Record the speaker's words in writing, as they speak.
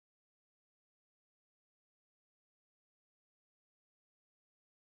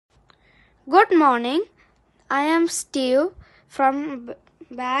Good morning. I am Steve from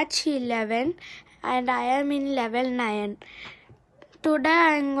batch 11 and I am in level 9. Today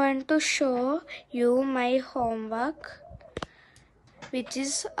I am going to show you my homework, which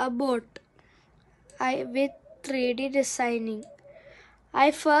is a boat with 3D designing. I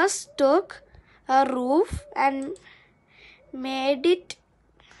first took a roof and made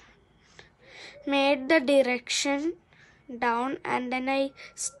the direction down, and then I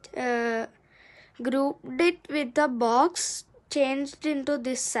grouped it with the box, changed into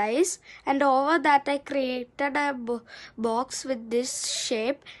this size, and over that I created a box with this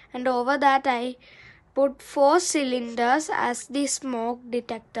shape, and over that I put 4 cylinders as the smoke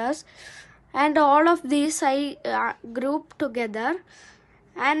detectors, and all of these I grouped together,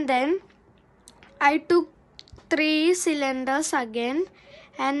 and then I took 3 cylinders again,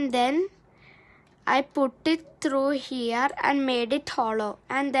 and then I put it through here and made it hollow,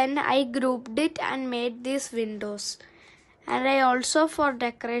 and then I grouped it and made these windows, and I also for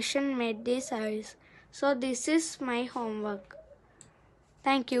decoration made these eyes. So this is my homework.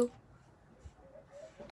 Thank you.